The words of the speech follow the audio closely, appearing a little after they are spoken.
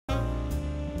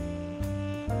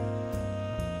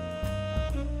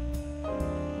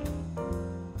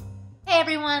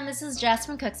everyone, this is Jess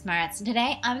from Cook Smarts, and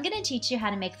today I'm going to teach you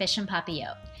how to make fish en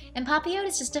papillote. And papillote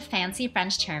is just a fancy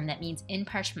French term that means in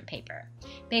parchment paper.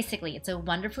 Basically, it's a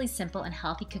wonderfully simple and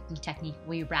healthy cooking technique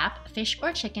where we wrap fish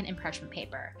or chicken in parchment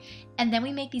paper. And then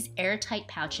we make these airtight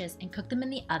pouches and cook them in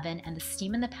the oven, and the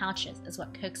steam in the pouches is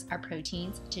what cooks our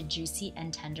proteins to juicy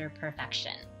and tender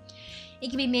perfection. It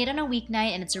can be made on a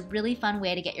weeknight, and it's a really fun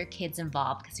way to get your kids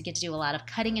involved because you get to do a lot of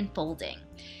cutting and folding.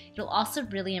 It'll also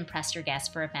really impress your guests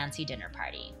for a fancy dinner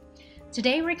party.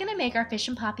 Today we're going to make our fish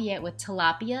en papillote with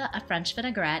tilapia, a French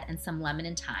vinaigrette, and some lemon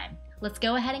and thyme. Let's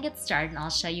go ahead and get started, and I'll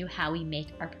show you how we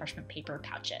make our parchment paper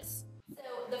pouches. So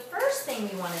the first thing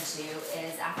we want to do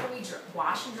is, after we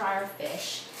wash and dry our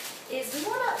fish, is we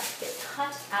want to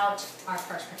cut out our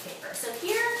parchment paper. So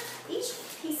here, each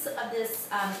of these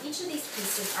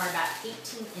pieces are about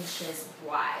 18 inches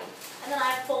wide. And then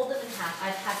I've folded them in half.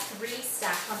 I've had 3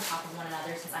 stacked on top of one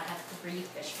another since I have 3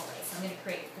 fish fillets. So I'm going to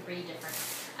create 3 different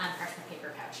parchment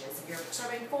paper pouches. If you're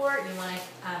serving 4, you want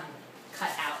to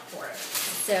cut out 4.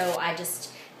 So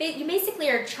you basically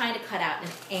are trying to cut out an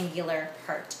angular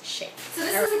heart shape. So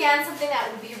this is again something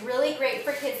that would be really great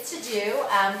for kids to do.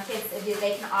 Kids, if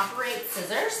they can operate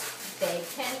scissors, they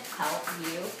can help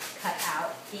you cut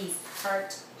out these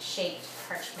heart-shaped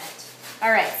parchment.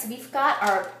 All right, so we've got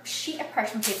our sheet of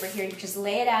parchment paper here. You just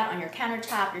lay it out on your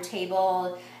countertop, your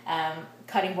table,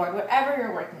 cutting board, whatever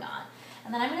you're working on.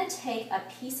 And then I'm going to take a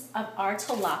piece of our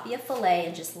tilapia fillet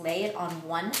and just lay it on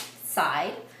one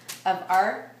side of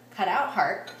our cut-out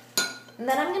heart. And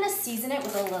then I'm going to season it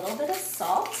with a little bit of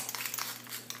salt.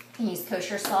 You can use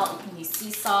kosher salt, you can use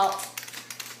sea salt,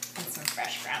 and some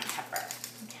fresh ground pepper.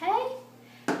 Okay?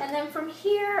 And then from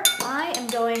here, I am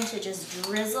going to just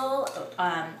drizzle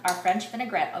our French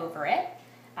vinaigrette over it.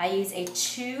 I use a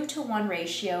 2-to-1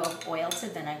 ratio of oil to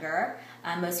vinegar.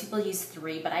 Most people use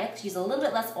 3, but I like to use a little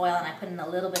bit less oil, and I put in a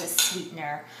little bit of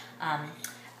sweetener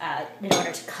in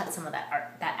order to cut some of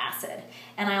that acid.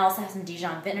 And I also have some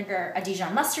Dijon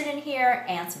mustard in here,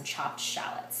 and some chopped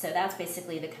shallots. So that's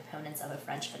basically the components of a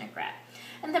French vinaigrette.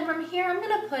 And then from here, I'm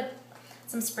going to put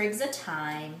some sprigs of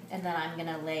thyme, and then I'm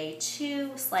going to lay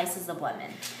 2 slices of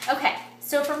lemon. Okay,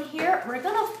 so from here, we're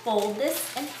going to fold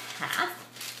this in half.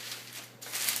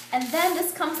 And then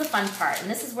this comes the fun part, and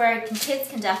this is where kids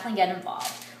can definitely get involved.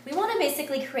 We want to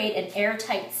basically create an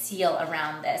airtight seal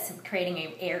around this, creating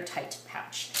an airtight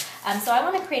pouch. So I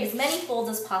want to create as many folds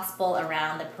as possible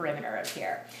around the perimeter of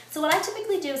here. So what I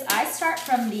typically do is I start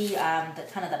from the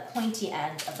kind of the pointy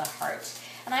end of the heart,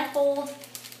 and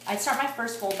I start my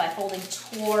first fold by folding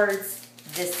towards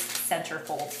this center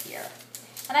fold here.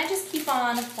 And I just keep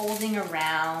on folding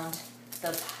around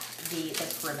the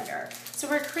perimeter. So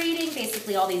we're creating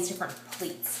basically all these different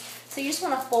pleats. So you just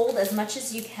want to fold as much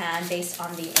as you can based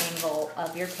on the angle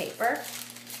of your paper.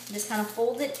 And just kind of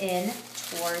fold it in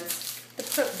towards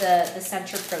the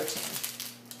center protein.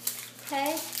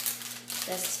 Okay?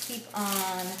 Just keep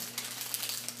on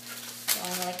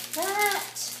going like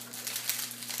that.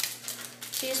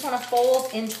 So you just want to fold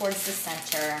in towards the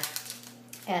center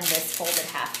and this folded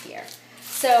half here.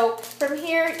 So from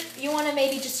here, you want to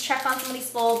maybe just check on some of these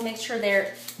folds, make sure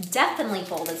they're definitely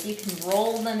folded. So you can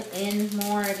roll them in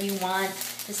more if you want,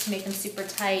 just to make them super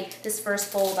tight. This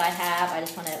first fold I have, I'm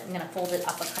going to fold it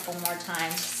up a couple more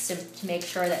times to make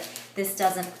sure that this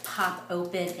doesn't pop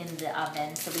open in the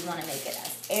oven. So we want to make it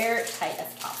as airtight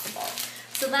as possible.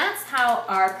 So that's how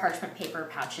our parchment paper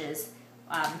pouches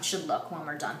should look when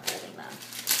we're done folding them.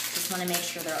 Just want to make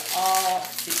sure they're all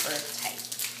super tight.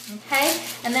 Okay,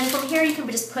 and then from here you can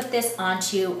just put this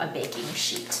onto a baking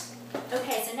sheet.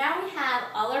 Okay, so now we have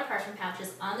all our parchment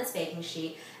pouches on this baking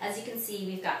sheet. As you can see,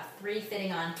 we've got 3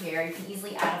 fitting on here. You can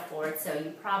easily add a 4th, so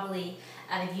you probably,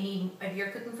 if you're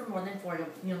cooking for more than 4,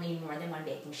 you'll need more than 1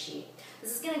 baking sheet.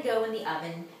 This is going to go in the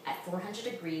oven at 400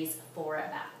 degrees for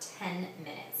about 10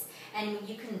 minutes. And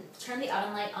you can turn the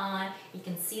oven light on. You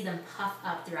can see them puff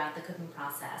up throughout the cooking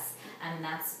process, and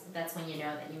that's when you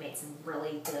know that you made some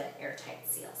really good airtight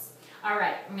seals. All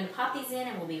right, I'm going to pop these in,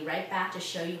 and we'll be right back to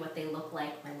show you what they look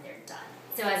like when they're done.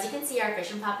 So as you can see, our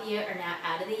fish en papillote are now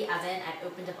out of the oven. I've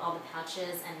opened up all the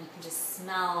pouches, and you can just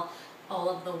smell all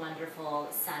of the wonderful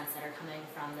scents that are coming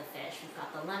from the fish. We've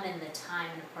got the lemon, the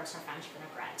thyme, and of course our French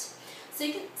vinaigrette.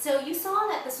 So you saw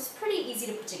that this was pretty easy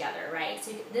to put together, right?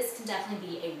 So this can definitely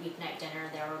be a weeknight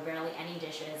dinner. There are barely any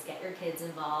dishes. Get your kids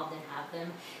involved and have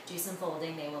them do some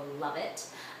folding. They will love it.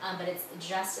 But it's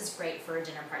just as great for a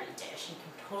dinner party dish. You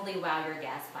can totally wow your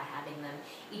guests by having them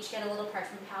each get a little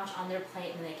parchment pouch on their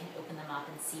plate, and they can open them up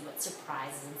and see what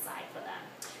surprise is inside for them.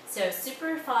 So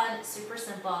super fun, super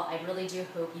simple. I really do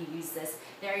hope you use this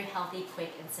very healthy,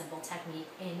 quick, and simple technique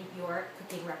in your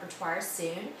cooking repertoire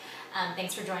soon.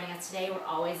 Thanks for joining us today. We're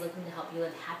always looking to help you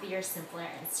live happier, simpler,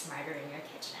 and smarter in your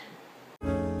kitchen.